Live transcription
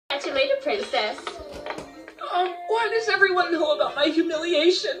catch you later, princess. Why does everyone know about my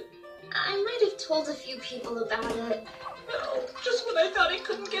humiliation? I might have told a few people about it. No, just when I thought it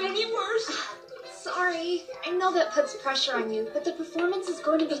couldn't get any worse. Sorry. I know that puts pressure on you, but the performance is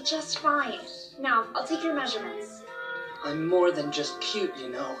going to be just fine. Now, I'll take your measurements. I'm more than just cute, you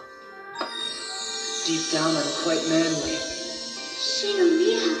know. Deep down, I'm quite manly.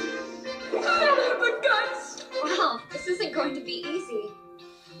 Shinomiya. I don't have the guts. Wow, this isn't going to be easy.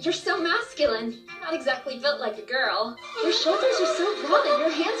 You're so masculine. Not exactly built like a girl. Your shoulders are so broad and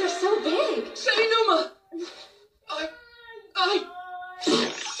your hands are so big. Shinuma!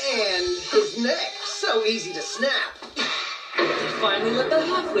 And his neck, so easy to snap. You finally let the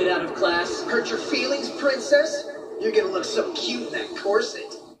half-wit out of class. Hurt your feelings, princess? You're gonna look so cute in that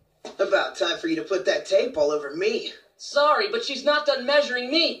corset. About time for you to put that tape all over me. Sorry, but she's not done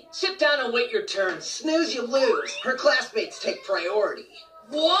measuring me. Sit down and wait your turn. Snooze, you lose. Her classmates take priority.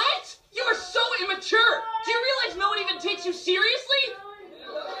 What? You are so immature! Do you realize no one even takes you seriously?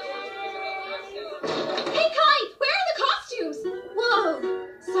 Hey, Kai! Where are the costumes? Whoa!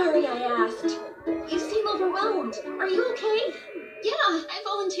 Sorry I asked. You seem overwhelmed. Are you okay? Yeah, I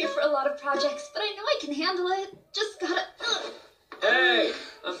volunteer for a lot of projects, but I know I can handle it. Just gotta... Hey,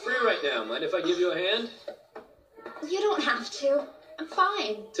 I'm free right now. Mind if I give you a hand? You don't have to. I'm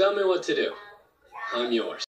fine. Tell me what to do. I'm yours.